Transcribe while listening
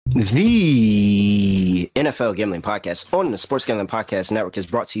The NFL Gambling Podcast on the Sports Gambling Podcast Network is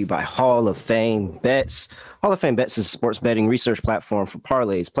brought to you by Hall of Fame Bets. Hall of Fame Bets is a sports betting research platform for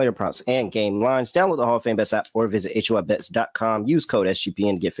parlays, player props, and game lines. Download the Hall of Fame Bets app or visit HOFBets.com. Use code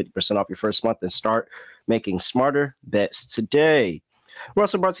SGPN to get 50% off your first month and start making smarter bets today. We're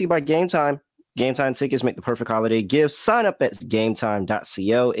also brought to you by Game Time. Game Time tickets make the perfect holiday gift. Sign up at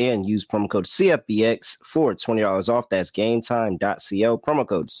gametime.co and use promo code CFBX for $20 off. That's gametime.co, promo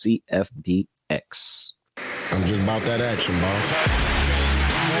code CFBX. I'm just about that action, boss. You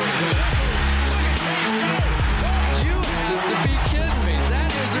have to be kidding me. That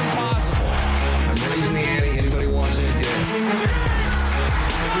is impossible. I'm raising the ante. Anybody wants it?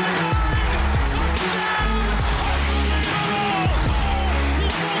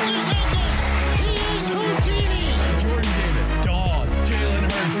 Jordan Davis, dog.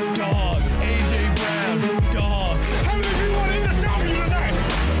 Jalen Hurts, dog. AJ Brown, dog. How many people want in the W tonight?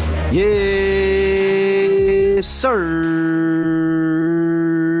 Yes, sir.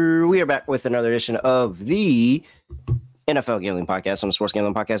 We are back with another edition of the NFL Gambling Podcast on the Sports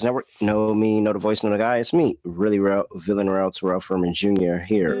Gambling Podcast Network. Know me, know the voice, know the guy. It's me, really real villain Terrell Furman Jr.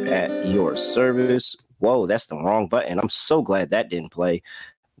 here at your service. Whoa, that's the wrong button. I'm so glad that didn't play.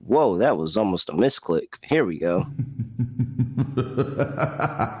 Whoa, that was almost a misclick. Here we go.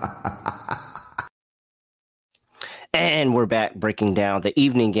 And we're back breaking down the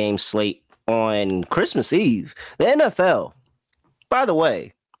evening game slate on Christmas Eve. The NFL, by the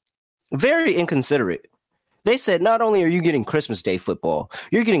way, very inconsiderate. They said not only are you getting Christmas Day football,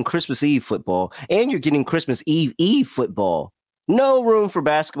 you're getting Christmas Eve football, and you're getting Christmas Eve football. No room for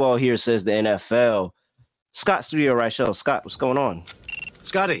basketball here, says the NFL. Scott Studio Reichel. Scott, what's going on?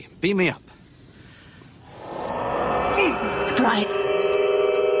 Scotty, beam me up. Surprise.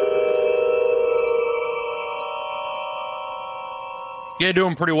 Yeah,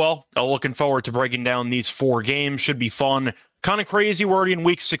 doing pretty well. Looking forward to breaking down these four games. Should be fun. Kind of crazy. We're already in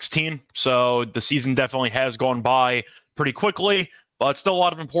week 16, so the season definitely has gone by pretty quickly, but still a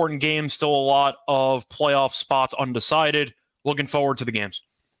lot of important games, still a lot of playoff spots undecided. Looking forward to the games.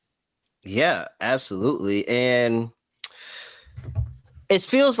 Yeah, absolutely. And it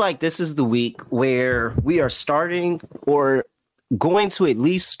feels like this is the week where we are starting or going to at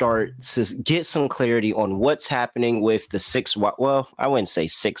least start to get some clarity on what's happening with the I wouldn't say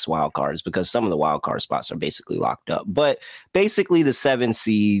six wild cards because some of the wild card spots are basically locked up, but basically the 7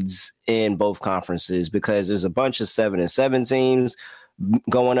 seeds in both conferences, because there's a bunch of 7-7 teams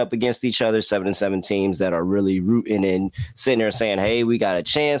going up against each other, 7-7 teams that are really rooting and sitting there saying, hey, we got a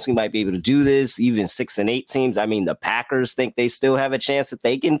chance. We might be able to do this. Even 6-8 teams. I mean, the Packers think they still have a chance that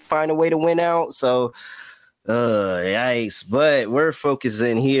they can find a way to win out. So, yikes. But we're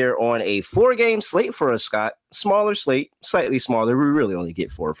focusing here on a 4-game slate for us, Scott. Smaller slate, slightly smaller. We really only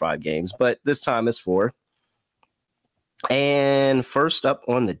get 4 or 5 games, but this time it's 4. And first up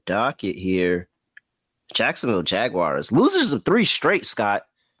on the docket here, Jacksonville Jaguars, losers of 3 straight, Scott.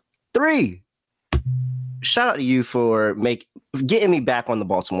 3. Shout out to you for getting me back on the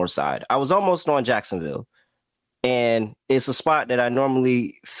Baltimore side. I was almost on Jacksonville, and it's a spot that I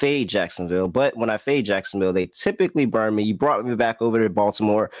normally fade Jacksonville, but when I fade Jacksonville, they typically burn me. You brought me back over to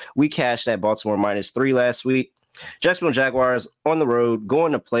Baltimore. We cashed that Baltimore -3 last week. Jacksonville Jaguars on the road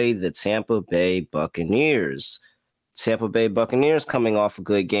going to play the Tampa Bay Buccaneers. Tampa Bay Buccaneers coming off a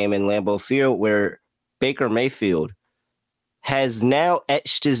good game in Lambeau Field where Baker Mayfield has now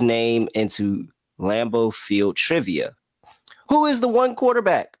etched his name into Lambeau Field trivia. Who is the one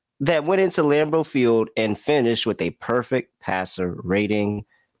quarterback that went into Lambeau Field and finished with a perfect passer rating?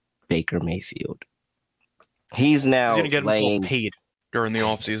 Baker Mayfield. He's now going to get himself paid during the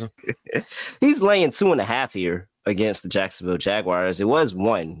offseason. He's laying 2.5 here against the Jacksonville Jaguars. It was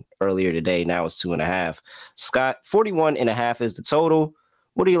 1 earlier today. Now it's 2.5. Scott, 41.5 is the total.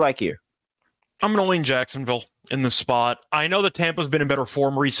 What do you like here? I'm going to lean Jacksonville in this spot. I know that Tampa's been in better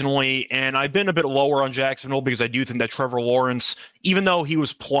form recently, and I've been a bit lower on Jacksonville because I do think that Trevor Lawrence, even though he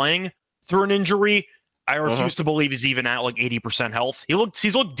was playing through an injury, I refuse to believe he's even at like 80% health.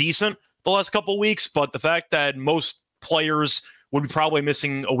 He's looked decent the last couple of weeks, but the fact that most players would be probably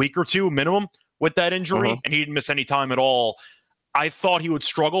missing a week or 2 minimum with that injury, and he didn't miss any time at all, I thought he would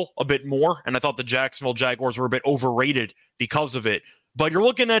struggle a bit more, and I thought the Jacksonville Jaguars were a bit overrated because of it. But you're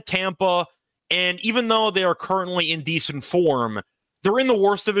looking at Tampa, and even though they are currently in decent form, they're in the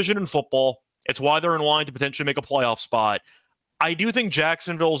worst division in football. It's why they're in line to potentially make a playoff spot. I do think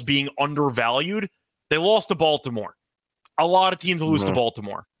Jacksonville is being undervalued. They lost to Baltimore. A lot of teams lose to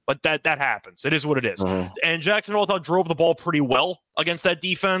Baltimore, but that happens. It is what it is. And Jacksonville, I thought, drove the ball pretty well against that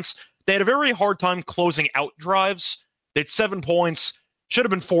defense. They had a very hard time closing out drives. They had 7 points. Should have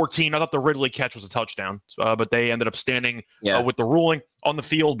been 14. I thought the Ridley catch was a touchdown, but they ended up standing with the ruling on the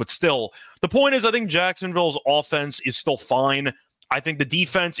field. But still, the point is, I think Jacksonville's offense is still fine. I think the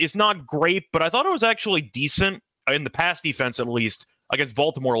defense is not great, but I thought it was actually decent in the pass defense, at least, against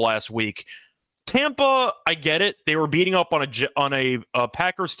Baltimore last week. Tampa, I get it. They were beating up on a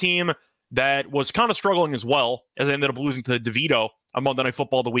Packers team that was kind of struggling as well, as they ended up losing to DeVito on Monday Night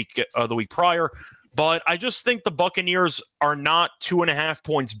Football the week prior. But I just think the Buccaneers are not 2.5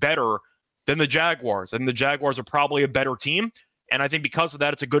 points better than the Jaguars, and the Jaguars are probably a better team. And I think because of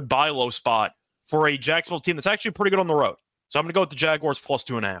that, it's a good buy low spot for a Jacksonville team that's actually pretty good on the road. So I'm going to go with the Jaguars plus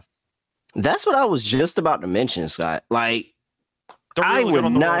 2.5. That's what I was just about to mention, Scott. Like, I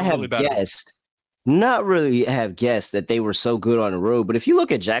would not have guessed. Not really have guessed that they were so good on the road. But if you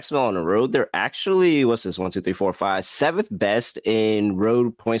look at Jacksonville on the road, they're actually, what's this, 1, 2, 3, 4, 5, seventh best in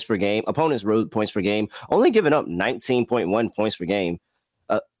road points per game, opponents' road points per game, only giving up 19.1 points per game.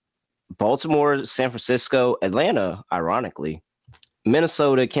 Baltimore, San Francisco, Atlanta, ironically,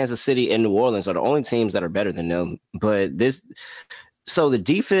 Minnesota, Kansas City, and New Orleans are the only teams that are better than them. But so the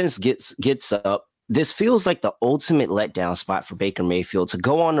defense gets up. This feels like the ultimate letdown spot for Baker Mayfield to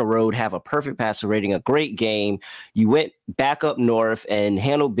go on the road, have a perfect passer rating, a great game. You went back up north and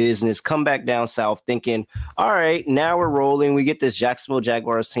handled business, come back down south thinking, all right, now we're rolling. We get this Jacksonville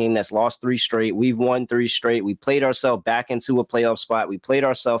Jaguars team that's lost 3 straight. We've won 3 straight. We played ourselves back into a playoff spot. We played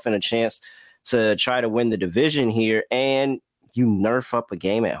ourselves in a chance to try to win the division here. And you nerf up a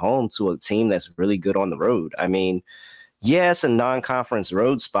game at home to a team that's really good on the road. I mean, yeah, it's a non-conference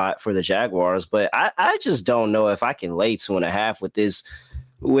road spot for the Jaguars, but I just don't know if I can lay 2.5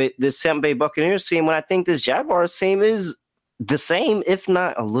 with this Tampa Bay Buccaneers team when I think this Jaguars team is the same, if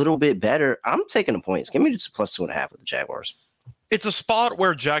not a little bit better. I'm taking the points. Give me just plus 2.5 with the Jaguars. It's a spot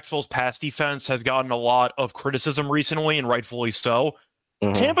where Jacksonville's pass defense has gotten a lot of criticism recently, and rightfully so.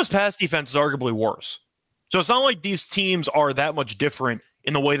 Mm-hmm. Tampa's pass defense is arguably worse. So it's not like these teams are that much different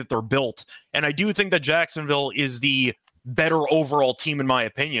in the way that they're built. And I do think that Jacksonville is the better overall team, in my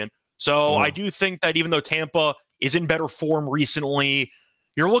opinion. So I do think that even though Tampa is in better form recently,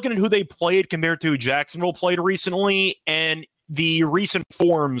 you're looking at who they played compared to who Jacksonville played recently, and the recent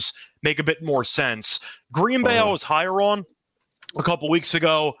forms make a bit more sense. Green Bay I was higher on a couple weeks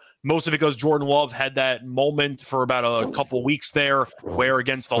ago, most of it because Jordan Love had that moment for about a couple weeks there where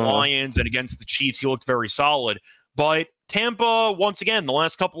against the Lions and against the Chiefs, he looked very solid. But Tampa, once again, the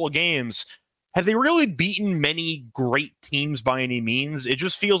last couple of games, have they really beaten many great teams by any means? It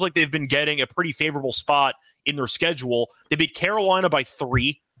just feels like they've been getting a pretty favorable spot in their schedule. They beat Carolina by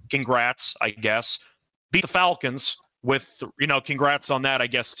 3. Congrats, I guess. Beat the Falcons with, congrats on that, I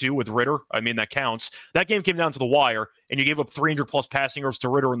guess, too, with Ritter. I mean, that counts. That game came down to the wire, and you gave up 300-plus passing yards to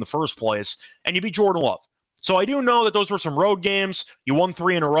Ritter in the first place, and you beat Jordan Love. So I do know that those were some road games. You won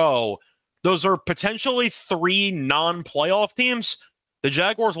 3 in a row. Those are potentially 3 non-playoff teams. The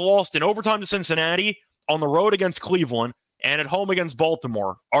Jaguars lost in overtime to Cincinnati, on the road against Cleveland, and at home against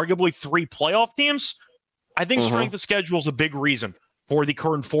Baltimore. Arguably 3 playoff teams. I think strength of schedule is a big reason for the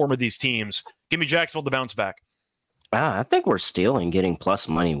current form of these teams. Give me Jacksonville to bounce back. I think we're stealing getting plus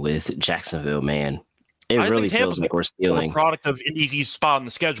money with Jacksonville, man. It really feels like we're stealing. A product of an easy spot on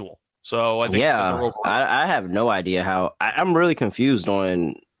the schedule. So I think I have no idea how. I'm really confused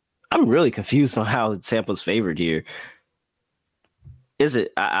on how Tampa's favored here. Is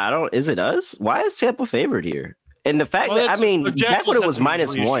it? Is it us? Why is Tampa favored here? And the fact that, back when it was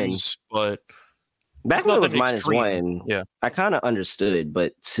 -1, but back when it was -1, yeah, I kind of understood.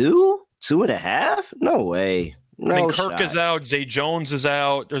 But 2.5? No way. No, Kirk is out. Zay Jones is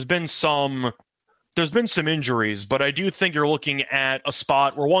out. There's been some injuries, but I do think you're looking at a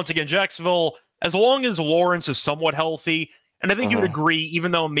spot where, once again, Jacksonville, as long as Lawrence is somewhat healthy, and I think you would agree, even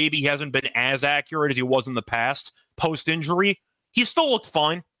though maybe he hasn't been as accurate as he was in the past post-injury, he still looked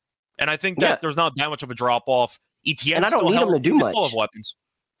fine. And I think that there's not that much of a drop-off. ETN, and I don't need him to do much. Still have weapons.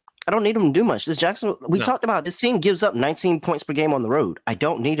 I don't need him to do much. This Jacksonville, we talked about, this team gives up 19 points per game on the road. I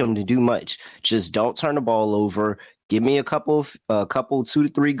don't need him to do much. Just don't turn the ball over. Give me a couple 2 to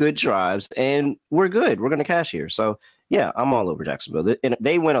 3 good drives, and we're good. We're going to cash here. So, yeah, I'm all over Jacksonville.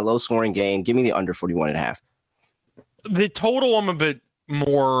 They win a low-scoring game. Give me the under 41.5. The total I'm a bit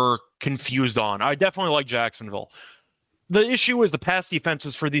more confused on. I definitely like Jacksonville. The issue is the pass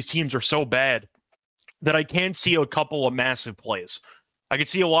defenses for these teams are so bad that I can't see a couple of massive plays. I can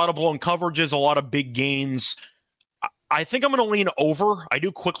see a lot of blown coverages, a lot of big gains. I think I'm going to lean over. I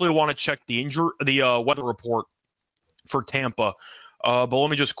do quickly want to check the weather report for Tampa. But let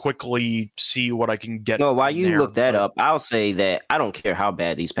me just quickly see what I can get. No, while from you there. look that up, I'll say that I don't care how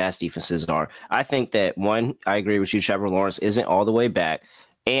bad these pass defenses are. I think that one, I agree with you, Trevor Lawrence isn't all the way back.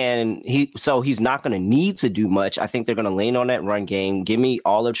 And he's not going to need to do much. I think they're going to lean on that run game. Give me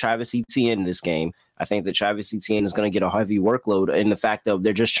all of Travis Etienne in this game. I think that Travis Etienne is going to get a heavy workload in the fact that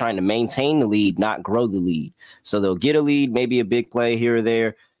they're just trying to maintain the lead, not grow the lead. So they'll get a lead, maybe a big play here or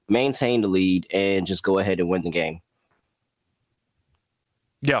there, maintain the lead, and just go ahead and win the game.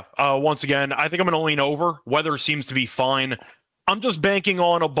 Yeah. Once again, I think I'm going to lean over. Weather seems to be fine. I'm just banking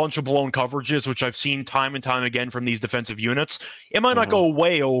on a bunch of blown coverages, which I've seen time and time again from these defensive units. It might not go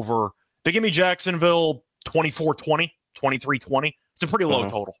way over, but give me Jacksonville 24-20, 23-20. It's a pretty low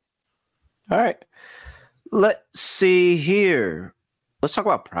total. All right. Let's see here. Let's talk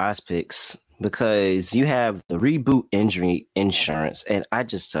about Prize Picks because you have the reboot injury insurance. And I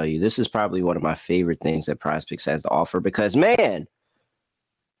just tell you, this is probably one of my favorite things that Prize Picks has to offer because, man,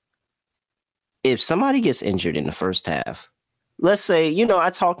 if somebody gets injured in the first half, let's say, I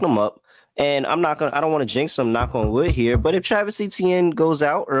talked them up and I don't want to jinx them, knock on wood here, but if Travis Etienne goes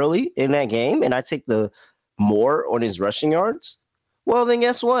out early in that game and I take the more on his rushing yards, well, then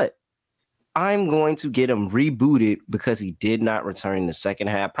guess what? I'm going to get him rebooted because he did not return in the second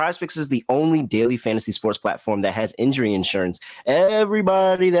half. PrizePicks is the only daily fantasy sports platform that has injury insurance.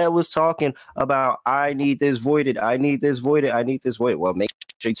 Everybody that was talking about, I need this voided. Well, make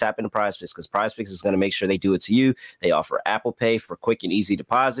sure you tap into PrizePicks because PrizePicks is going to make sure they do it to you. They offer Apple Pay for quick and easy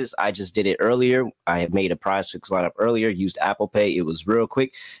deposits. I just did it earlier. I have made a PrizePicks lineup earlier, used Apple Pay. It was real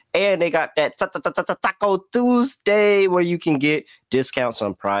quick. And they got that Taco Tuesday where you can get discounts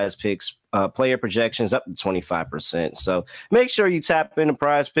on Prize Picks, player projections up to 25%. So make sure you tap into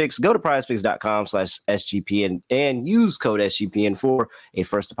Prize Picks. Go to prizepicks.com/SGPN and use code SGPN for a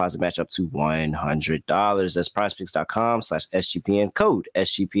first deposit match up to $100. That's prizepicks.com/SGPN, code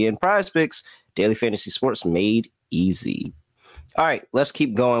SGPN. Prize Picks, daily fantasy sports made easy. All right, let's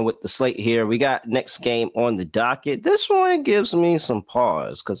keep going with the slate here. We got next game on the docket. This one gives me some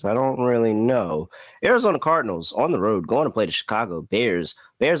pause because I don't really know. Arizona Cardinals on the road going to play the Chicago Bears.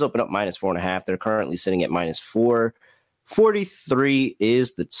 Bears open up -4.5. They're currently sitting at -4. 43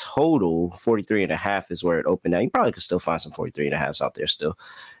 is the total. 43.5 is where it opened. Now, you probably could still find some 43.5s out there still.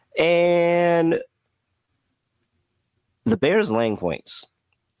 And the Bears laying points.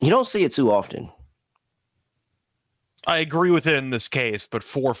 You don't see it too often. I agree with it in this case, but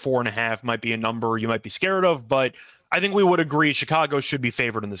 4.5 might be a number you might be scared of. But I think we would agree Chicago should be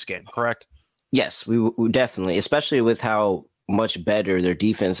favored in this game, correct? Yes, we definitely, especially with how much better their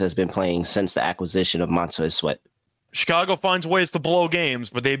defense has been playing since the acquisition of Montez Sweat. Chicago finds ways to blow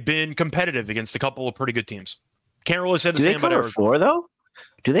games, but they've been competitive against a couple of pretty good teams. Can't really say the same about Arizona. Do they cover 4, though?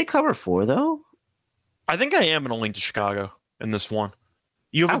 Do they cover 4, though? I think I am going to lean to Chicago in this one.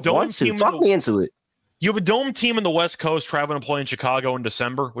 You have a dome team. Talk me into it. You have a dome team in the West Coast traveling to play in Chicago in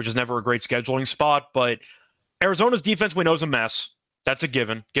December, which is never a great scheduling spot. But Arizona's defense we know is a mess. That's a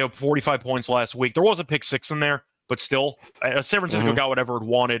given. Gave up 45 points last week. There was a pick 6 in there, but still, San Francisco got whatever it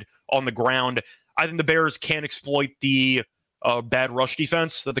wanted on the ground. I think the Bears can exploit the bad rush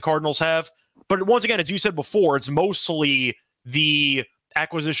defense that the Cardinals have. But once again, as you said before, it's mostly the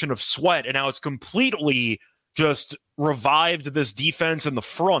acquisition of Sweat, and now it's completely just revived this defense in the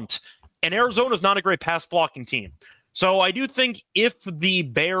front. And Arizona's not a great pass blocking team. So I do think if the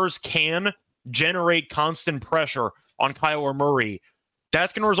Bears can generate constant pressure on Kyler Murray,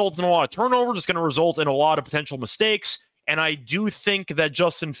 that's going to result in a lot of turnovers. It's going to result in a lot of potential mistakes. And I do think that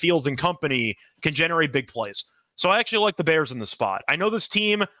Justin Fields and company can generate big plays. So I actually like the Bears in this spot. I know this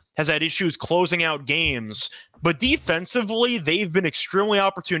team has had issues closing out games, but defensively, they've been extremely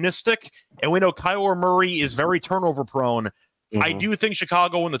opportunistic. And we know Kyler Murray is very turnover prone. I do think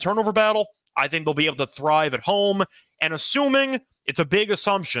Chicago in the turnover battle, I think they'll be able to thrive at home. And assuming, it's a big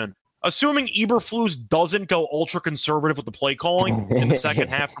assumption, assuming Eberflus doesn't go ultra conservative with the play calling in the second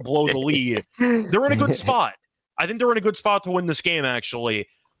half to blow the lead, they're in a good spot. I think they're in a good spot to win this game, actually.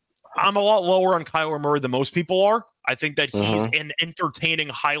 I'm a lot lower on Kyler Murray than most people are. I think that he's an entertaining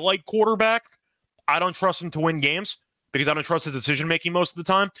highlight quarterback. I don't trust him to win games because I don't trust his decision-making most of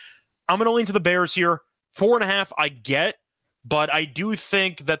the time. I'm going to lean to the Bears here. 4.5, I get. But I do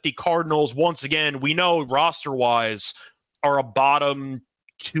think that the Cardinals, once again, we know roster-wise, are a bottom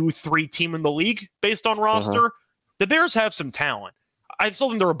 2-3 team in the league based on roster. The Bears have some talent. I still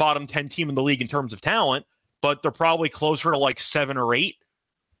think they're a bottom 10 team in the league in terms of talent, but they're probably closer to like 7 or 8.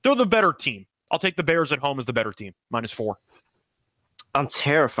 They're the better team. I'll take the Bears at home as the better team, -4. I'm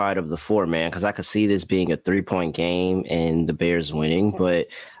terrified of the 4, man, because I could see this being a 3-point game and the Bears winning. But,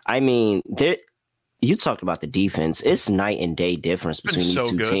 I mean, you talked about the defense. It's night and day difference between these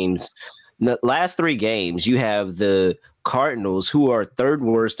two good. teams. The last 3 games, you have the Cardinals, who are 3rd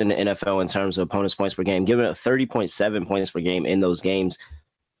worst in the NFL in terms of opponents' points per game, giving up 30.7 points per game in those games.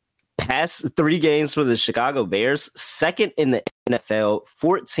 Past 3 games for the Chicago Bears, 2nd in the NFL,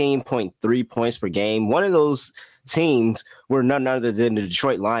 14.3 points per game. One of those teams were none other than the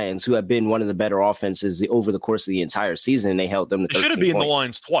Detroit Lions, who have been one of the better offenses over the course of the entire season, and they held them to 13 They should have beaten the points.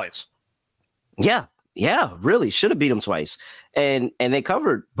 Lions twice. Yeah, really should have beat them twice, and they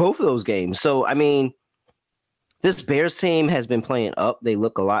covered both of those games. So I mean, this Bears team has been playing up. They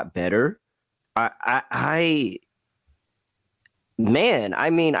look a lot better. I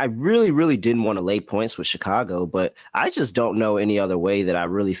really didn't want to lay points with Chicago, but I just don't know any other way that I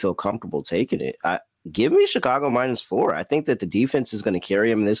really feel comfortable taking it. Give me Chicago -4. I think that the defense is going to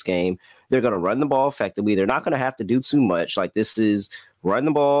carry them in this game. They're going to run the ball effectively. They're not going to have to do too much. Like, this is run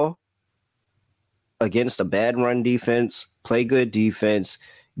the ball against a bad run defense, play good defense,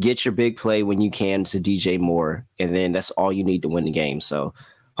 get your big play when you can to DJ Moore, and then that's all you need to win the game. So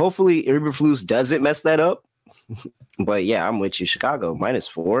hopefully Eberflus doesn't mess that up. But yeah, I'm with you. Chicago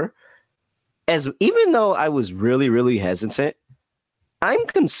 -4. Even though I was really, really hesitant, I'm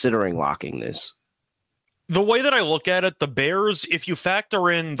considering locking this. The way that I look at it, the Bears, if you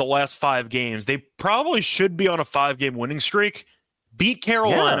factor in the last 5 games, they probably should be on a 5-game winning streak. Beat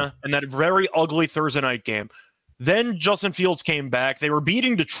Carolina in that very ugly Thursday night game. Then Justin Fields came back. They were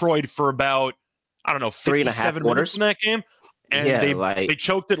beating Detroit for about, 57 minutes in that game. And they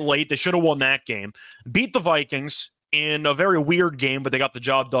choked it late. They should have won that game. Beat the Vikings in a very weird game, but they got the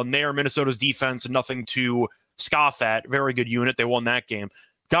job done there. Minnesota's defense, nothing to scoff at. Very good unit. They won that game.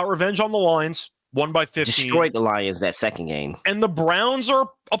 Got revenge on the Lions. Won by 15. Destroyed the Lions that second game. And the Browns are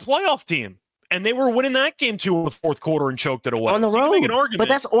a playoff team. And they were winning that game too in the fourth quarter and choked it away. On the road. You can make an argument. But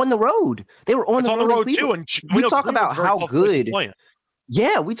that's on the road. They were on the road too. And we talk about how good.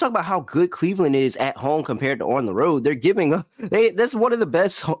 Yeah, we talk about how good Cleveland is at home compared to on the road. They're giving that's one of the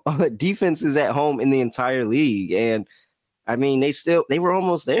best defenses at home in the entire league. And I mean, they were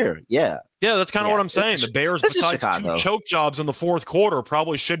almost there. Yeah. Yeah, that's kind of what I'm saying. The Bears, besides 2 choke jobs in the fourth quarter,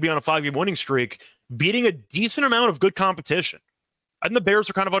 probably should be on a 5-game winning streak, beating a decent amount of good competition. I think the Bears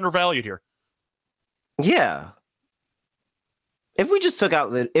are kind of undervalued here. Yeah. If we took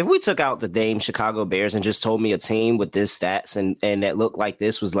out the name Chicago Bears and just told me a team with this stats and that looked like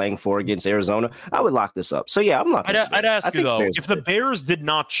this was laying 4 against Arizona, I would lock this up. So yeah, I'm locking. I'd ask you though, if the Bears did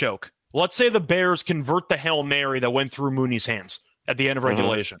not choke, let's say the Bears convert the Hail Mary that went through Mooney's hands at the end of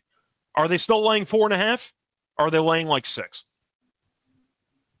regulation, are they still laying 4.5? Or are they laying like 6?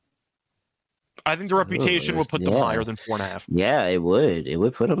 I think the reputation would put them higher than 4.5. Yeah, it would. It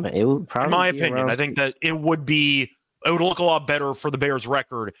would put them. It would probably. In my opinion, I think that it would look a lot better for the Bears'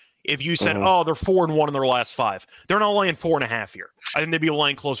 record if you said, "Oh, they're 4-1 in their last 5." They're not laying 4.5 here. I think they'd be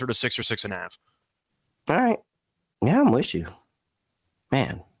laying closer to 6 or 6.5. All right. Yeah, I'm with you,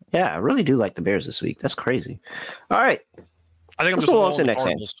 man. Yeah, I really do like the Bears this week. That's crazy. All right. I think I'm Let's just go on to the next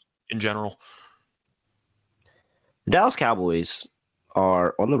game in general. The Dallas Cowboys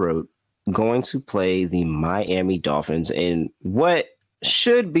are on the road going to play the Miami Dolphins in what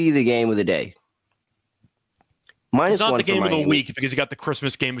should be the game of the day. It's not the game of the week because you got the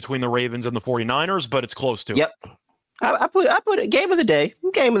Christmas game between the Ravens and the 49ers, but it's close to. Yep. I put it game of the day.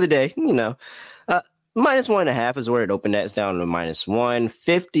 Game of the day. -1.5 is where it opened at. It's down to -1.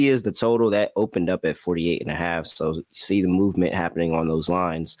 50 is the total that opened up at 48.5. So you see the movement happening on those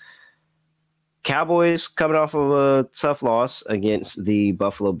lines. Cowboys coming off of a tough loss against the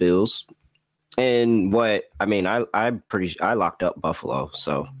Buffalo Bills. And I locked up Buffalo,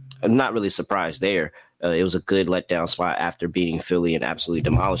 so I'm not really surprised there. It was a good letdown spot after beating Philly and absolutely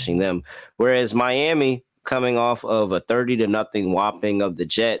demolishing them. Whereas Miami coming off of a 30-0 whopping of the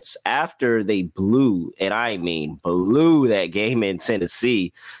Jets after they blew, and I mean blew that game in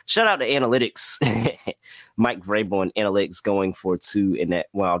Tennessee. Shout out to analytics. Mike Vrabel and analytics going for 2 in that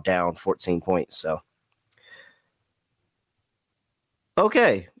while down 14 points. So,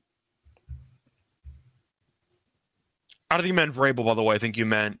 okay. I don't think you meant Vrabel, by the way. I think you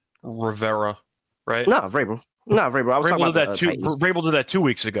meant Rivera, right? No, Vrabel. I was talking about that Vrabel did that 2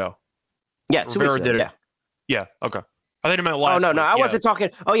 weeks ago. Yeah, 2 weeks ago. Yeah, okay. I think it meant last week. I wasn't talking.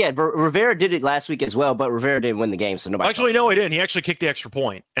 Oh, yeah, Rivera did it last week as well, but Rivera didn't win the game, so nobody. Actually, no, he didn't. He actually kicked the extra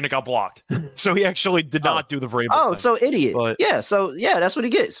point, and it got blocked. So he actually did not do the Vrabel thing. So idiot. But, that's what he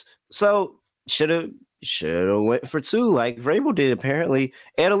gets. So should have went for 2 like Vrabel did. Apparently,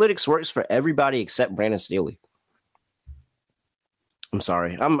 analytics works for everybody except Brandon Staley. I'm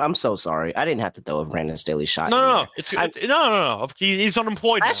sorry. I'm so sorry. I didn't have to throw a Brandon Staley shot. No. No. He's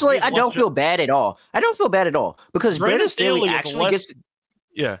unemployed. Actually, I don't feel bad at all. Because Brandon Staley actually gets.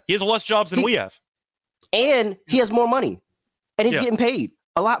 Yeah, he has less jobs than we have, and he has more money, and he's getting paid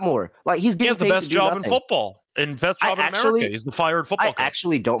a lot more. Like he's getting the best job in football and best job in America. He's the fired football coach. I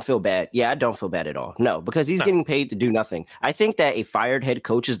actually don't feel bad. Yeah, I don't feel bad at all. No, because he's getting paid to do nothing. I think that a fired head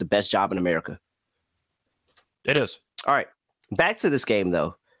coach is the best job in America. It is. All right, back to this game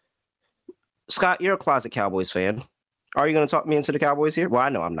though. Scott, you're a closet Cowboys fan. Are you going to talk me into the Cowboys here? Well, I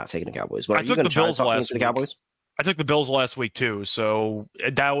know I'm not taking the Cowboys, but are you going to try to talk me into the Cowboys? I took the Bills last week too, so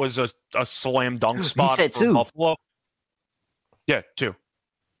that was a slam dunk spot. You said two. Buffalo. Yeah, two.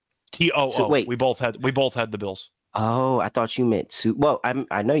 TOO. Wait, we both had the Bills. Oh, I thought you meant two. Well,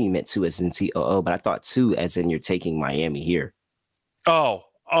 I know you meant two as in TOO, but I thought two as in you're taking Miami here. Oh,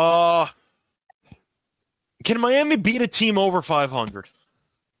 can Miami beat a team over 500?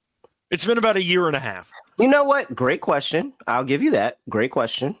 It's been about a year and a half. You know what? Great question. I'll give you that. Great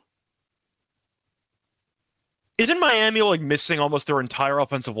question. Isn't Miami like missing almost their entire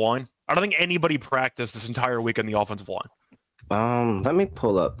offensive line? I don't think anybody practiced this entire week on the offensive line. Let me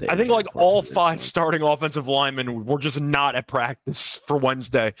pull up. I think like all 5 starting offensive linemen were just not at practice for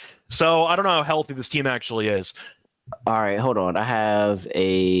Wednesday. So I don't know how healthy this team actually is. All right, hold on. I have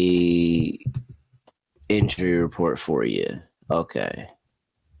a injury report for you. Okay.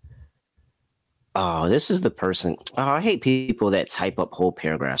 Oh, this is the person. Oh, I hate people that type up whole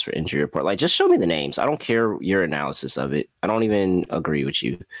paragraphs for injury report. Like, just show me the names. I don't care your analysis of it. I don't even agree with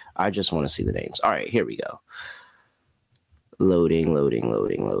you. I just want to see the names. All right, here we go. Loading.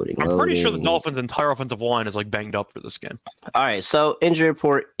 I'm pretty sure the Dolphins' entire offensive line is like banged up for this game. All right, so injury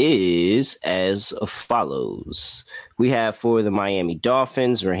report is as follows. We have for the Miami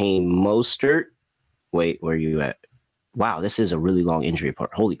Dolphins, Raheem Mostert. Wait, where are you at? Wow, this is a really long injury report.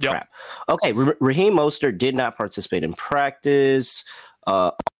 Holy crap. Okay, Raheem Mostert did not participate in practice.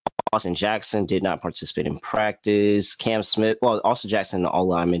 Austin Jackson did not participate in practice. Cam Smith, Austin Jackson, the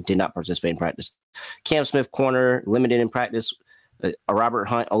all-lineman, did not participate in practice. Cam Smith, corner, limited in practice. Robert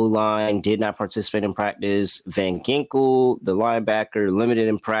Hunt, O-line, did not participate in practice. Van Ginkel, the linebacker, limited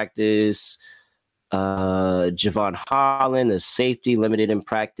in practice. Javon Holland, the safety, limited in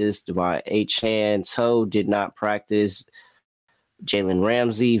practice. Devon Achane, toe, did not practice. Jalen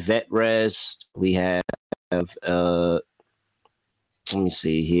Ramsey, vet rest. We have, let me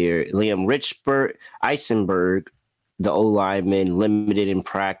see here. Liam Eisenberg, the O-lineman, limited in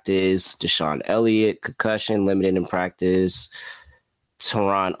practice. Deshaun Elliott, concussion, limited in practice.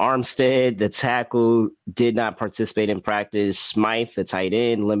 Teron Armstead, the tackle, did not participate in practice. Smythe, the tight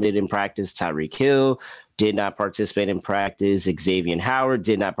end, limited in practice. Tyreek Hill did not participate in practice. Xavier Howard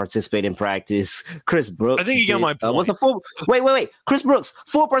did not participate in practice. Chris Brooks. I think you got my point. Was a full. Wait. Chris Brooks,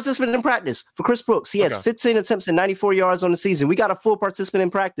 full participant in practice for Chris Brooks. He has 15 attempts and 94 yards on the season. We got a full participant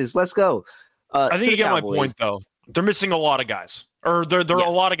in practice. Let's go. I think you get my point, though. They're missing a lot of guys, or a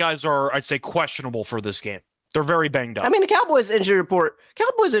lot of guys are, I'd say, questionable for this game. They're very banged up. I mean, the Cowboys injury report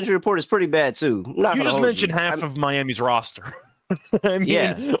is pretty bad too. You just mentioned half of Miami's roster. I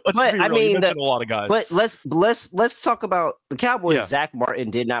mean, a lot of guys. But let's talk about the Cowboys. Yeah. Zach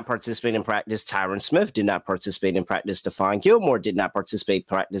Martin did not participate in practice. Tyron Smith did not participate in practice. Stephon Gilmore did not participate in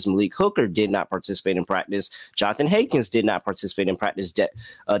practice. Malik Hooker did not participate in practice. Jonathan Hankins did not participate in practice.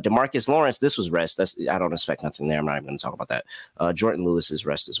 DeMarcus Lawrence, this was rest. I don't expect nothing there. I'm not even going to talk about that. Jordan Lewis is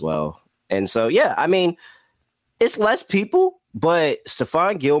rest as well. And so, yeah, I mean, it's less people, but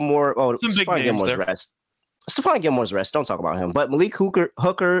Stephon Gilmore. Oh, Stephon Gilmore's rest. Stephon Gilmore's rest. Don't talk about him. But Malik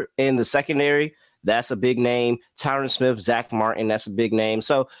Hooker in the secondary, that's a big name. Tyron Smith, Zach Martin, that's a big name.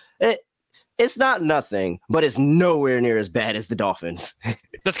 So it's not nothing, but it's nowhere near as bad as the Dolphins.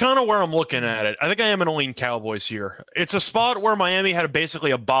 That's kind of where I'm looking at it. I think I am going to lean Cowboys here. It's a spot where Miami had basically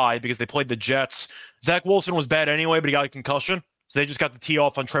a bye because they played the Jets. Zach Wilson was bad anyway, but he got a concussion. So they just got the tee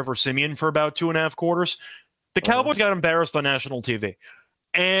off on Trevor Siemian for about 2.5 quarters. The Cowboys got embarrassed on national TV.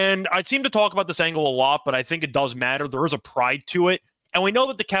 And I seem to talk about this angle a lot, but I think it does matter. There is a pride to it. And we know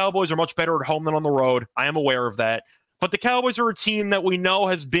that the Cowboys are much better at home than on the road. I am aware of that. But the Cowboys are a team that we know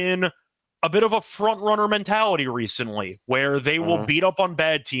has been a bit of a front-runner mentality recently, where they will beat up on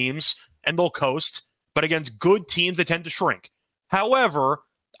bad teams and they'll coast. But against good teams, they tend to shrink. However,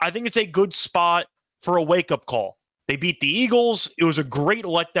 I think it's a good spot for a wake-up call. They beat the Eagles. It was a great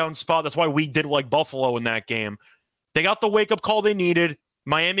letdown spot. That's why we did like Buffalo in that game. They got the wake-up call they needed.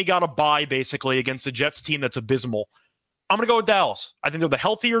 Miami got a bye, basically, against the Jets team that's abysmal. I'm going to go with Dallas. I think they're the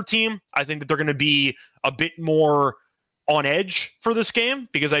healthier team. I think that they're going to be a bit more on edge for this game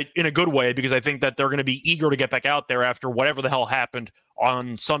in a good way, because I think that they're going to be eager to get back out there after whatever the hell happened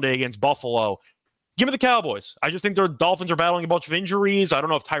on Sunday against Buffalo. Give me the Cowboys. I just think their Dolphins are battling a bunch of injuries. I don't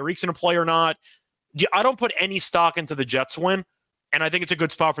know if Tyreek's going to play or not. I don't put any stock into the Jets win, and I think it's a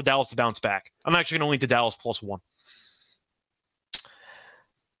good spot for Dallas to bounce back. I'm actually going to lean to Dallas +1.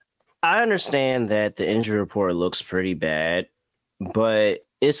 I understand that the injury report looks pretty bad, but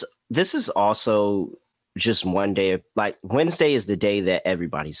this is also just one day. Like, Wednesday is the day that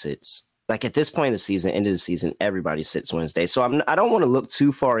everybody sits. Like, at this point in the season, end of the season, everybody sits Wednesday. So I don't want to look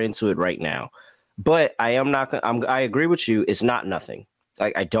too far into it right now. But I agree with you. It's not nothing.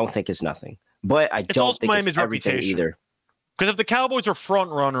 Like, I don't think it's nothing. But I don't think it's everything either. Because if the Cowboys are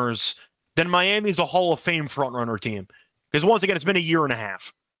front runners, then Miami's a Hall of Fame front runner team. Because once again, it's been a year and a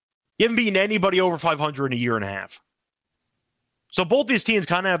half. You haven't beaten anybody over 500 in a year and a half. So both these teams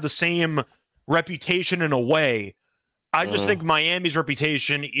kind of have the same reputation in a way. I just think Miami's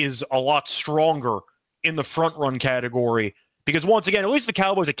reputation is a lot stronger in the front run category. Because once again, at least the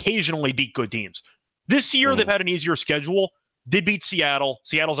Cowboys occasionally beat good teams. This year, they've had an easier schedule. Did beat Seattle.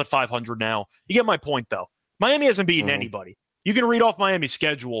 Seattle's at 500 now. You get my point, though. Miami hasn't beaten anybody. You can read off Miami's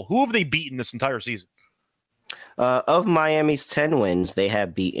schedule. Who have they beaten this entire season? Of Miami's 10 wins, they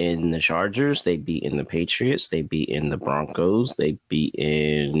have beaten the Chargers, they beaten the Patriots, they beaten the Broncos, they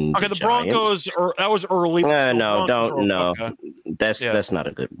beaten the Broncos. That was early. No. Okay. That's not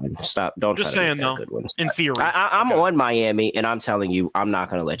a good one. Stop. Don't just try saying to though. Good ones. In theory, I'm on Miami, and I'm telling you, I'm not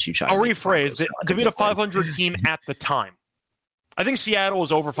going to let you try. I'll rephrase to beat a 500 team at the time. I think Seattle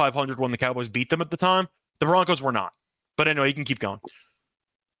was over 500 when the Cowboys beat them at the time. The Broncos were not. But anyway, you can keep going.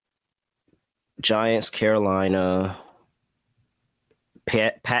 Giants, Carolina,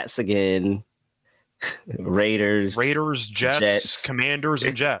 Pats again, Raiders, Jets, Commanders,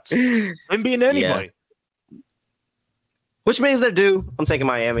 and Jets. Didn't beat anybody. Yeah. Which means they're due. I'm taking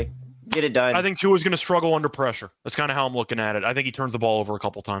Miami. Get it done. I think Tua's going to struggle under pressure. That's kind of how I'm looking at it. I think he turns the ball over a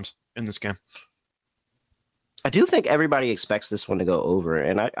couple times in this game. I do think everybody expects this one to go over,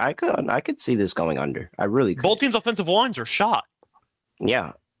 and I could see this going under. I really could. Both teams' offensive lines are shot.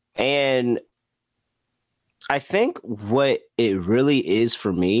 Yeah. And I think what it really is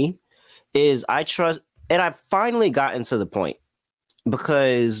for me is I trust, and I've finally gotten to the point,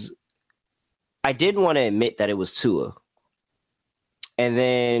 because I didn't want to admit that it was Tua. And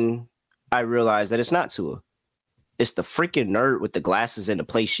then I realized that it's not Tua. It's the freaking nerd with the glasses and the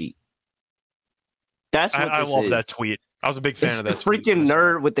play sheet. That's what I love that tweet. I was a big fan of that. The freaking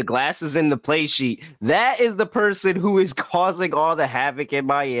nerd with the glasses and the play sheet. That is the person who is causing all the havoc in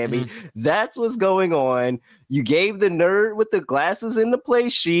Miami. That's what's going on. You gave the nerd with the glasses and the play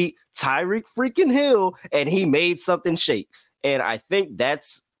sheet Tyreek freaking Hill, and he made something shake. And I think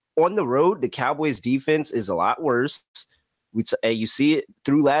that's on the road. The Cowboys defense is a lot worse. You see it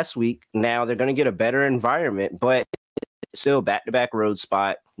through last week. Now they're going to get a better environment, but still back-to-back road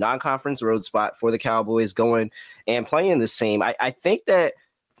spot, non-conference road spot for the Cowboys going and playing the same. I think that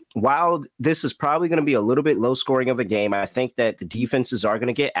while this is probably going to be a little bit low scoring of a game, I think that the defenses are going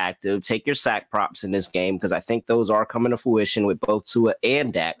to get active. Take your sack props in this game, because I think those are coming to fruition with both Tua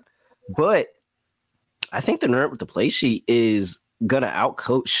and Dak. But I think the nerd with the play sheet is going to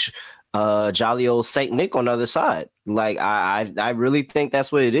outcoach jolly old Saint Nick on the other side. Like, I really think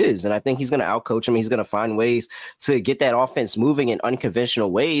that's what it is. And I think he's going to outcoach him. He's going to find ways to get that offense moving in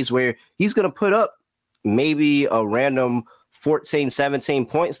unconventional ways, where he's going to put up maybe a random 14, 17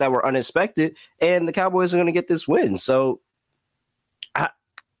 points that were unexpected, and the Cowboys are going to get this win. So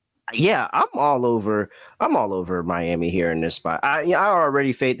I'm all over Miami here in this spot. I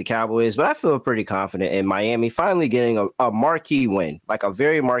already fade the Cowboys, but I feel pretty confident in Miami finally getting a marquee win, like a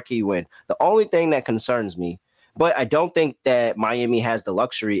very marquee win. The only thing that concerns me, but I don't think that Miami has the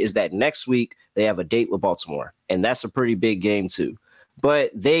luxury, is that next week they have a date with Baltimore, and that's a pretty big game too.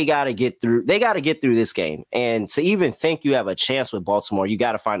 But they got to get through. They got to get through this game, and to even think you have a chance with Baltimore, you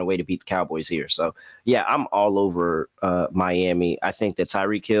got to find a way to beat the Cowboys here. So yeah, I'm all over Miami. I think that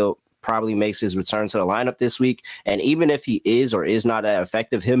Tyreek Hill probably makes his return to the lineup this week, and even if he is or is not that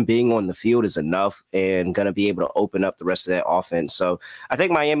effective, him being on the field is enough and going to be able to open up the rest of that offense. So I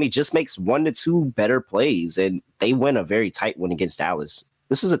think Miami just makes 1 to 2 better plays, and they win a very tight one against Dallas.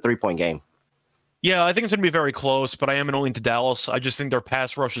 This is a 3-point game. Yeah, I think it's going to be very close, but I am going to Dallas. I just think their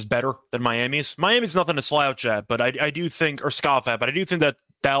pass rush is better than Miami's. Miami's nothing to slouch at, but I do think, or scoff at, but I do think that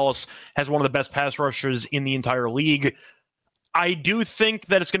Dallas has one of the best pass rushers in the entire league. I do think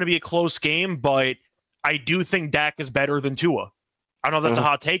that it's going to be a close game, but I do think Dak is better than Tua. I don't know if that's a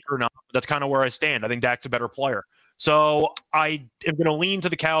hot take or not, but that's kind of where I stand. I think Dak's a better player. So I am going to lean to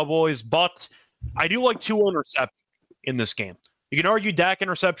the Cowboys, but I do like Tua interception. in this game. You can argue Dak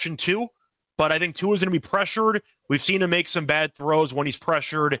interception too, but I think Tua is going to be pressured. We've seen him make some bad throws when he's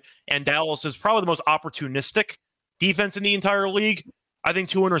pressured, and Dallas is probably the most opportunistic defense in the entire league. I think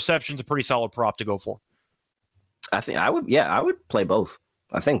 2 interceptions a pretty solid prop to go for. I would play both.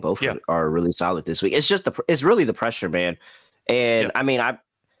 I think both are really solid this week. It's just it's really the pressure, man. And I mean,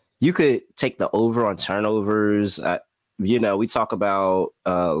 you could take the over on turnovers. We talk about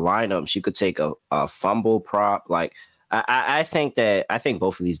lineups. You could take a fumble prop. Like I think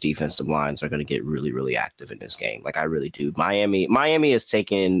both of these defensive lines are going to get really, really active in this game. Like I really do. Miami has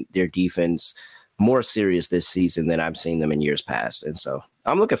taken their defense more serious this season than I've seen them in years past, and so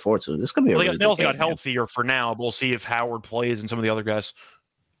I'm looking forward to it. This is going to be a really they also good game, got healthier for now. We'll see if Howard plays and some of the other guys.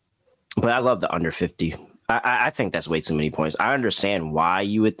 But I love the under 50. I think that's way too many points. I understand why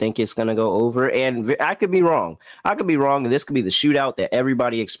you would think it's going to go over, and I could be wrong. And this could be the shootout that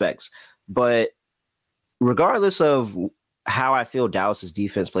everybody expects. But regardless of how I feel Dallas's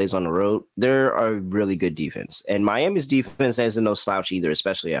defense plays on the road, they're a really good defense. And Miami's defense isn't no slouch either,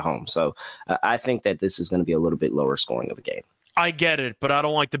 especially at home. So I think that this is going to be a little bit lower scoring of a game. I get it, but I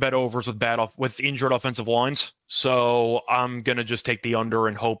don't like to bet overs with injured offensive lines. So I'm going to just take the under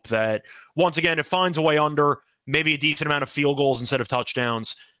and hope that, once again, it finds a way under, maybe a decent amount of field goals instead of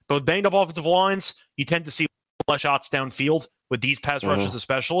touchdowns. But with banged up offensive lines, you tend to see less shots downfield with these pass rushes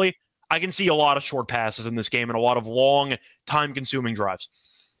especially. I can see a lot of short passes in this game and a lot of long, time-consuming drives.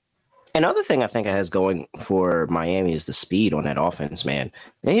 Another thing I think it has going for Miami is the speed on that offense, man.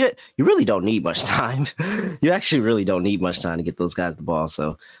 And you really don't need much time. You actually really don't need much time to get those guys the ball.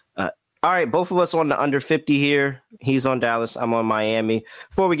 So, all right, both of us on the under 50 here. He's on Dallas. I'm on Miami.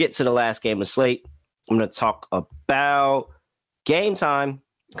 Before we get to the last game of slate, I'm going to talk about Game Time,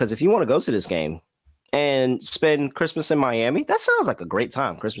 because if you want to go to this game and spend Christmas in Miami, that sounds like a great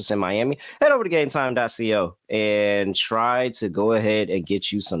time. Christmas in Miami. Head over to GameTime.co and try to go ahead and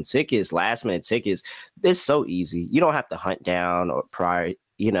get you some tickets, last minute tickets. It's so easy. You don't have to hunt down or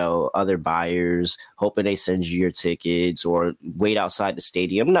other buyers hoping they send you your tickets or wait outside the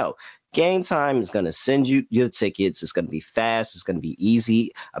stadium. No. Game Time is going to send you your tickets. It's going to be fast. It's going to be easy.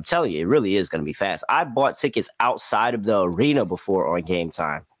 I'm telling you, it really is going to be fast. I bought tickets outside of the arena before on Game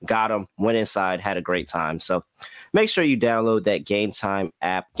Time. Got them, went inside, had a great time. So make sure you download that Game Time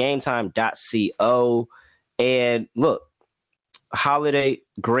app, gametime.co. And look, holiday,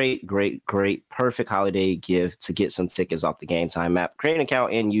 great, perfect holiday gift to get some tickets off the Game Time app. Create an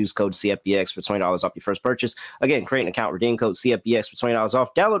account and use code CFBX for $20 off your first purchase. Again, create an account, redeem code CFBX for $20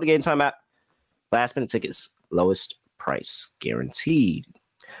 off. Download the Game Time app. Last minute tickets, lowest price guaranteed.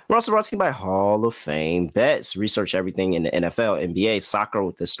 We're also brought to you by Hall of Fame Bets. Research everything in the NFL, NBA, soccer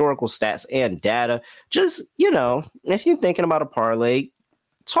with historical stats and data. Just, if you're thinking about a parlay,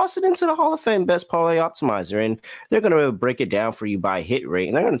 toss it into the Hall of Fame Best Parlay Optimizer, and they're going to break it down for you by hit rate,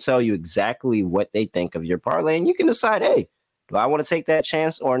 and they're going to tell you exactly what they think of your parlay, and you can decide, hey, do I want to take that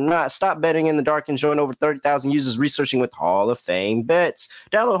chance or not? Stop betting in the dark and join over 30,000 users researching with Hall of Fame Bets.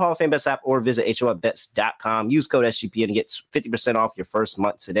 Download Hall of Fame Bets app or visit HOFBets.com. Use code SGPN to get 50% off your first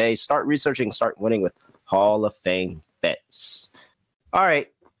month today. Start researching, start winning with Hall of Fame Bets. All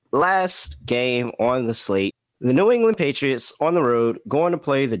right, last game on the slate. The New England Patriots on the road going to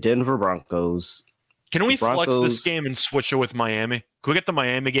play the Denver Broncos. Can we flex this game and switch it with Miami? Can we get the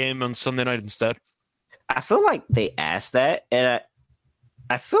Miami game on Sunday night instead? I feel like they asked that, and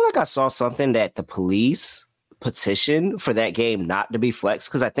I feel like I saw something that the police petitioned for that game not to be flexed,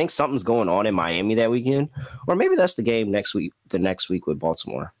 because I think something's going on in Miami that weekend, or maybe that's the game next week. The next week with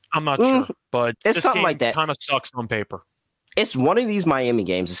Baltimore. I'm not sure, but it's this something game like that. Kind of sucks on paper. It's one of these Miami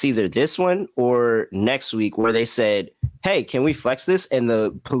games. It's either this one or next week where they said, hey, can we flex this? And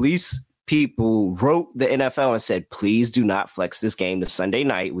the police people wrote the NFL and said, please do not flex this game to Sunday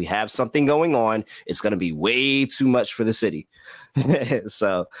night. We have something going on. It's going to be way too much for the city.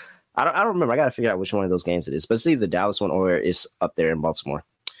 So I don't remember. I got to figure out which one of those games it is. But it's either the Dallas one or it's up there in Baltimore.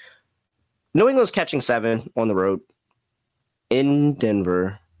 New England's catching 7 on the road in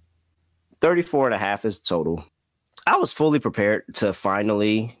Denver. 34.5 is total. I was fully prepared to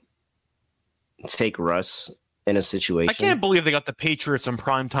finally take Russ in a situation. I can't believe they got the Patriots on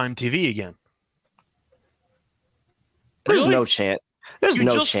primetime TV again. There's Really? no chance. There's You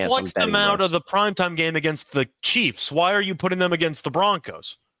no just chance. flexed them out of the primetime game against the Chiefs. Why are you putting them against the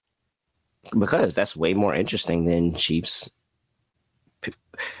Broncos? Because that's way more interesting than Chiefs.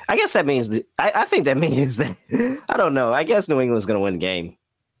 I guess that means I think that means that I don't know. I guess New England's going to win the game.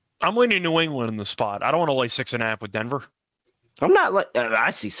 I'm leaning New England in the spot. I don't want to lay 6.5 with Denver. I'm not. I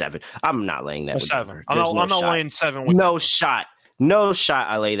see 7. I'm not laying that with 7. Denver. I'm There's not no shot. laying 7 with No Denver. shot. No shot.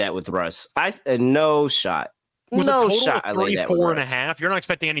 I lay that with Russ. No shot. with no a total shot. I of lay that with 34 and a Russ. half, you're not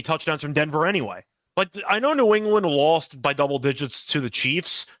expecting any touchdowns from Denver anyway. Like, I know New England lost by double digits to the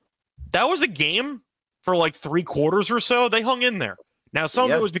Chiefs. That was a game for like 3 quarters or so. They hung in there. Now, some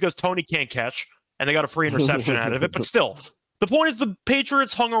of it was because Tony can't catch, and they got a free interception out of it. But still, the point is the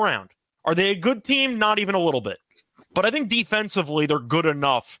Patriots hung around. Are they a good team? Not even a little bit. But I think defensively, they're good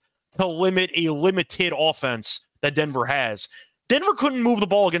enough to limit a limited offense that Denver has. Denver couldn't move the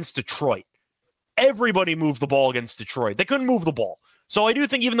ball against Detroit. Everybody moves the ball against Detroit. They couldn't move the ball. So I do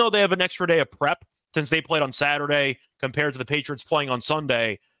think even though they have an extra day of prep, since they played on Saturday compared to the Patriots playing on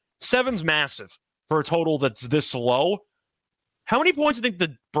Sunday, 7's massive for a total that's this low. How many points do you think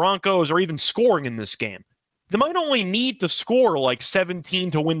the Broncos are even scoring in this game? They might only need to score like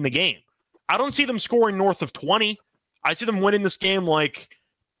 17 to win the game. I don't see them scoring north of 20. I see them winning this game like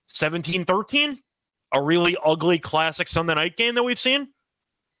 17-13, a really ugly classic Sunday night game that we've seen.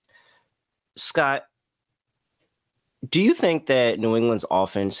 Scott, do you think that New England's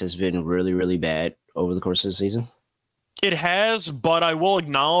offense has been really, really bad over the course of the season? It has, but I will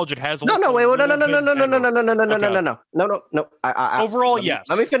acknowledge it has. No. Overall, yes.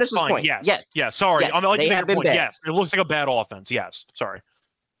 Let me finish this point. Yes. Sorry, Yes, I'm like they making have a been point. bad. Yes, it looks like a bad offense. Yes, sorry.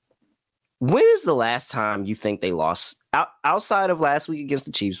 When is the last time you think they lost outside of last week against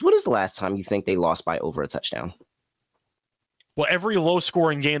the Chiefs? When is the last time you think they lost by over a touchdown? Well, every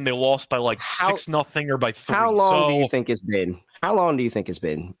low-scoring game they lost by like 6-0 or by 3. How long do you think it's been? How long do you think it's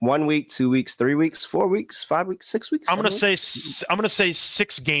been? 1 week, 2 weeks, 3 weeks, 4 weeks, 5 weeks, 6 weeks? I'm gonna say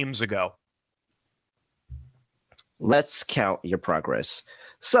 6 games ago. Let's count your progress.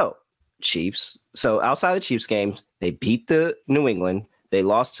 So, Chiefs. So outside the Chiefs games, they beat the New England. They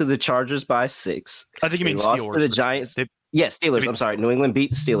lost to the Chargers by 6. I think you mean lost Steelers. to the Giants. Yes, Steelers. I'm sorry. New England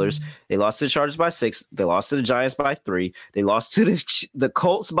beat the Steelers. They lost to the Chargers by 6. They lost to the Giants by 3. They lost to the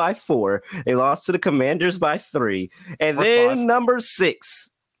Colts by 4. They lost to the Commanders by 3. And then 5. Number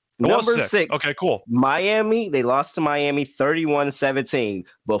 6. Number 6. Okay, cool. Miami. They lost to Miami 31-17.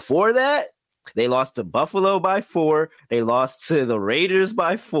 Before that, they lost to Buffalo by 4. They lost to the Raiders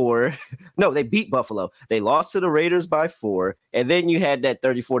by 4. No, they beat Buffalo. They lost to the Raiders by 4. And then you had that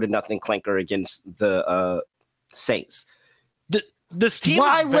 34-0 clanker against the Saints. This team.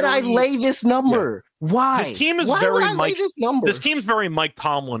 Why would I lay this number? Yeah. Why? This team is Why very would I Mike. Lay this number? This team's very Mike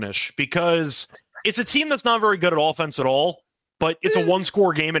Tomlin-ish because it's a team that's not very good at offense at all. But it's a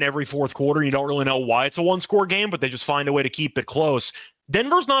one-score game in every fourth quarter. You don't really know why it's a one-score game, but they just find a way to keep it close.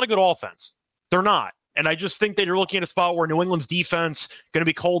 Denver's not a good offense. They're not. And I just think that you're looking at a spot where New England's defense going to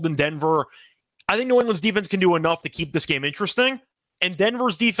be cold in Denver. I think New England's defense can do enough to keep this game interesting. And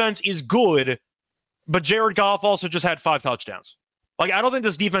Denver's defense is good, but Jared Goff also just had 5 touchdowns. Like, I don't think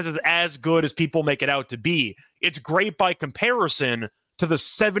this defense is as good as people make it out to be. It's great by comparison to the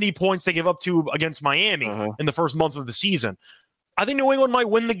 70 points they give up to against Miami in the first month of the season. I think New England might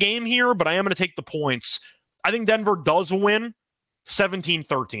win the game here, but I am going to take the points. I think Denver does win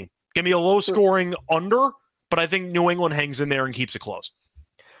 17-13. Give me a low-scoring under, but I think New England hangs in there and keeps it close.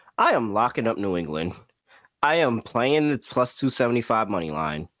 I am locking up New England. I am playing its plus 275 money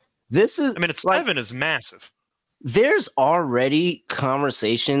line. This is, it's like 7 is massive. There's already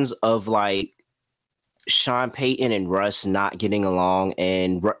conversations of like Sean Payton and Russ not getting along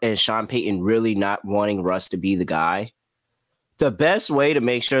and Sean Payton really not wanting Russ to be the guy. The best way to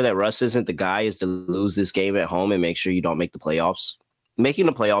make sure that Russ isn't the guy is to lose this game at home and make sure you don't make the playoffs. Making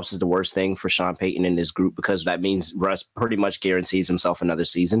the playoffs is the worst thing for Sean Payton and his group because that means Russ pretty much guarantees himself another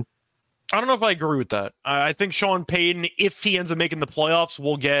season. I don't know if I agree with that. I think Sean Payton, if he ends up making the playoffs,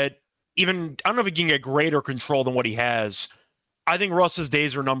 will get even, I don't know if he can get greater control than what he has. I think Russ's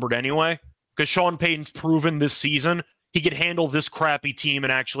days are numbered anyway because Sean Payton's proven this season he could handle this crappy team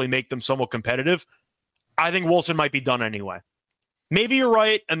and actually make them somewhat competitive. I think Wilson might be done anyway. Maybe you're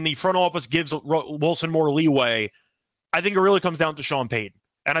right, and the front office gives Wilson more leeway. I think it really comes down to Sean Payton,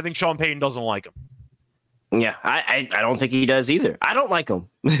 and I think Sean Payton doesn't like him. Yeah, I don't think he does either. I don't like him.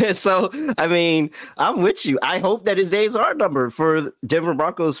 So, I mean, I'm with you. I hope that his days are numbered for Denver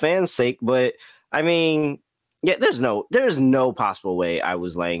Broncos fans' sake. But, I mean, yeah, there's no possible way I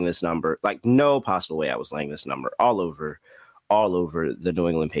was laying this number. Like, no possible way I was laying this number all over the New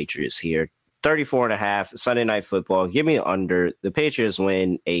England Patriots here. 34.5, Sunday Night Football. Give me under. The Patriots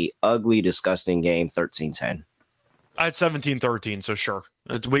win a ugly, disgusting game, 13-10. I had 17-13, so sure.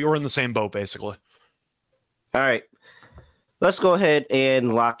 We were in the same boat, basically. All right. Let's go ahead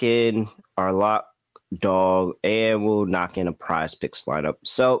and lock in our lock dog, and we'll knock in a prize picks lineup.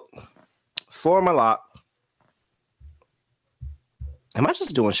 So, for my lock, am I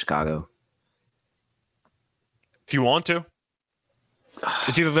just doing Chicago? If you want to.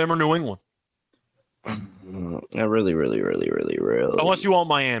 It's either them or New England. I really. Unless you want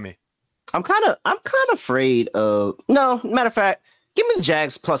Miami. I'm kind of afraid of. No, matter of fact, give me the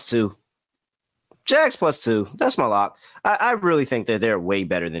Jags +2. Jags +2. That's my lock. I really think that they're way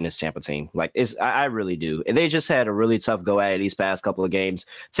better than this Tampa team. Like, I really do. And they just had a really tough go at it these past couple of games.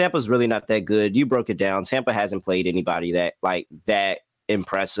 Tampa's really not that good. You broke it down. Tampa hasn't played anybody that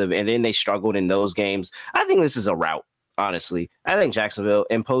impressive, and then they struggled in those games. I think this is a rout. Honestly, I think Jacksonville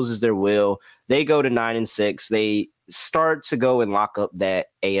imposes their will. They go to 9-6. They start to go and lock up that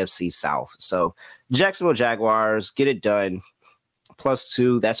AFC South. So Jacksonville Jaguars get it done.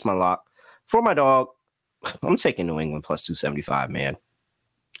 +2. That's my lock. For my dog, I'm taking New England +275, man.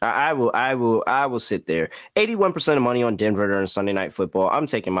 I will sit there. 81% of money on Denver during Sunday Night Football. I'm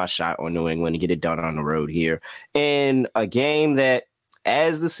taking my shot on New England to get it done on the road here. In a game that,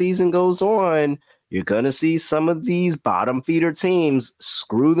 as the season goes on, you're going to see some of these bottom feeder teams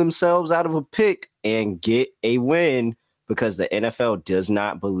screw themselves out of a pick and get a win because the NFL does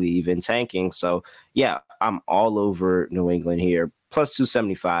not believe in tanking. So, yeah, I'm all over New England here.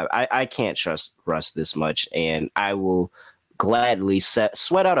 +275. I can't trust Russ this much, and I will gladly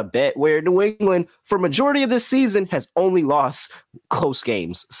sweat out a bet where New England, for majority of this season, has only lost close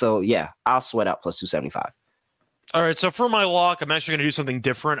games. So, yeah, I'll sweat out +275. All right, so for my lock, I'm actually going to do something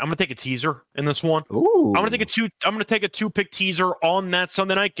different. I'm going to take a teaser in this one. Ooh. I'm going to take a two-pick teaser on that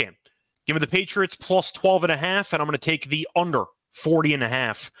Sunday night game. Give me the Patriots +12.5, and I'm going to take the under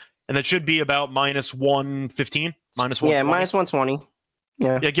 40.5, and that should be about -115, -120. Yeah, -120.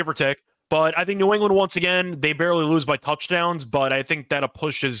 Yeah, give or take. But I think New England, once again, they barely lose by touchdowns, but I think that a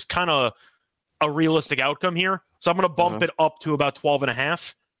push is kind of a realistic outcome here. So I'm going to bump it up to about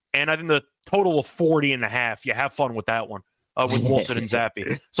 12.5. And I think the total of 40.5, you have fun with that one with Wilson and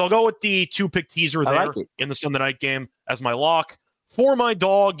Zappy. So I'll go with the two-pick teaser there in the Sunday night game as my lock. For my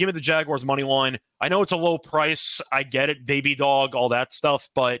dog, give me the Jaguars money line. I know it's a low price. I get it, baby dog, all that stuff,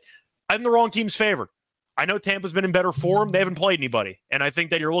 but I'm the wrong team's favored. I know Tampa's been in better form. They haven't played anybody. And I think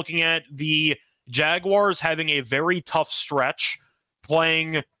that you're looking at the Jaguars having a very tough stretch,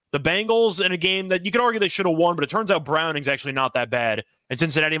 playing the Bengals in a game that you could argue they should have won, but it turns out Browning's actually not that bad, and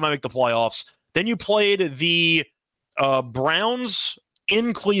Cincinnati might make the playoffs. Then you played the Browns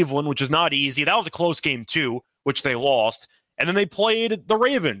in Cleveland, which is not easy. That was a close game too, which they lost. And then they played the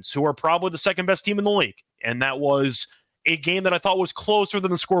Ravens, who are probably the second best team in the league. And that was a game that I thought was closer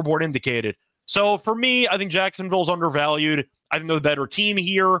than the scoreboard indicated. So for me, I think Jacksonville's undervalued. I think they're the better team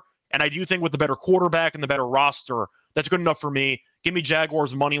here. And I do think with the better quarterback and the better roster, that's good enough for me. Give me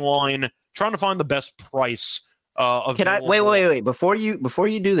Jaguars money line. Trying to find the best price of. Can I wait? Before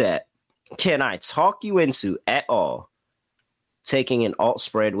you do that, can I talk you into at all taking an alt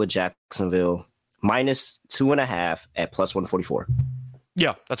spread with Jacksonville -2.5 at +144?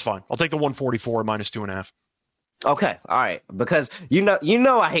 Yeah, that's fine. I'll take the 144 -2.5. Okay, all right. Because you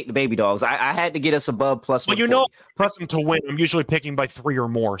know I hate the baby dogs. I had to get us above +140. Well, you know, plus them to win. I'm usually picking by 3 or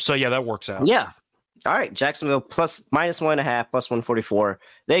more. So yeah, that works out. Yeah. All right, Jacksonville -1.5 +144.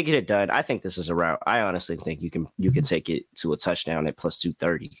 They get it done. I think this is a route. I honestly think you can take it to a touchdown at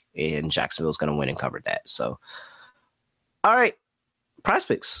 +230, and Jacksonville's going to win and cover that. So, all right, prize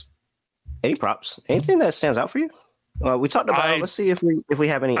picks. Any props? Anything that stands out for you? We talked about. Let's see if we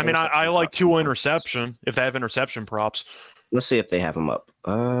have any. I mean, I like Tua interception. If they have interception props, let's see if they have them up.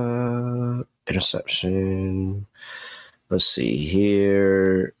 Interception. Let's see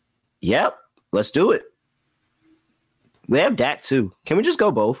here. Yep. Let's do it. We have Dak too. Can we just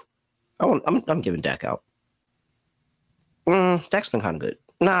go both? I'm giving Dak out. Dak's been kind of good.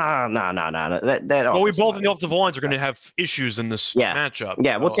 Nah. That. Well, we both in the offensive lines are going to have issues in this matchup.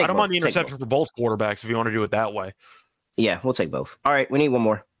 Yeah, we'll take. I don't mind the interception for both quarterbacks if you want to do it that way. Yeah, we'll take both. All right, we need one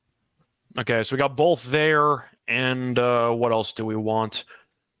more. Okay, so we got both there, and what else do we want?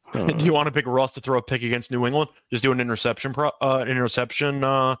 Do you want to pick Russ to throw a pick against New England? Just do an interception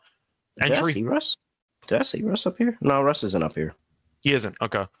entry. Did I see Russ? Did I see Russ up here? No, Russ isn't up here. He isn't.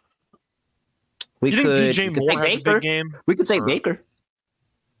 Okay. We think DJ Moore has a big game? We could take Baker.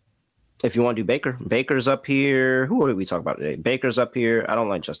 If you want to do Baker. Baker's up here. Who did we talk about today? Baker's up here. I don't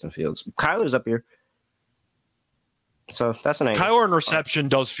like Justin Fields. Kyler's up here. So that's an angle. Kyler interception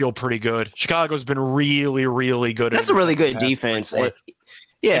does feel pretty good. Chicago's been really, really good. That's a really good defense. Yeah.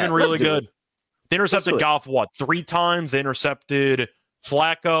 They've been really good. They intercepted Goff, 3 times? They intercepted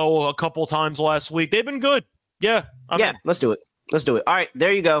Flacco a couple times last week. They've been good. Yeah. Let's do it. All right,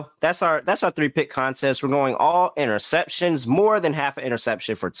 there you go. That's our 3-pick contest. We're going all interceptions, more than half an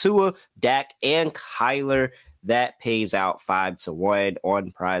interception for Tua, Dak, and Kyler. That pays out 5-1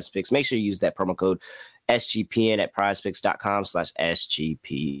 on Prize Picks. Make sure you use that promo code SGPN at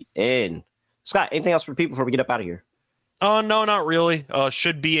prizepicks.com/SGPN. Scott, anything else for people before we get up out of here? No, not really.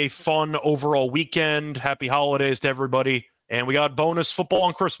 Should be a fun overall weekend. Happy holidays to everybody. And we got bonus football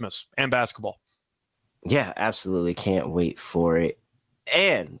on Christmas and basketball. Yeah, absolutely. Can't wait for it.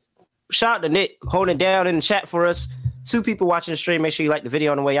 And shout out to Nick holding it down in the chat for us. 2 people watching the stream. Make sure you like the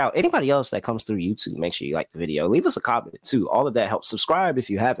video on the way out. Anybody else that comes through YouTube, make sure you like the video. Leave us a comment too. All of that helps. Subscribe if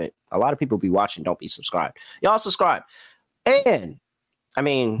you haven't. A lot of people be watching, don't be subscribed. Y'all subscribe. And I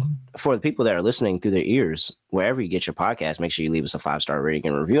mean, for the people that are listening through their ears, wherever you get your podcast, make sure you leave us a 5-star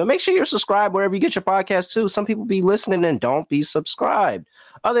rating and review. And make sure you're subscribed wherever you get your podcast too. Some people be listening and don't be subscribed.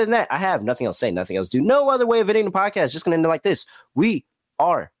 Other than that, I have nothing else to say, nothing else to do. No other way of ending the podcast. Just going to end it like this. We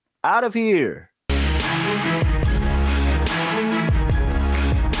are out of here.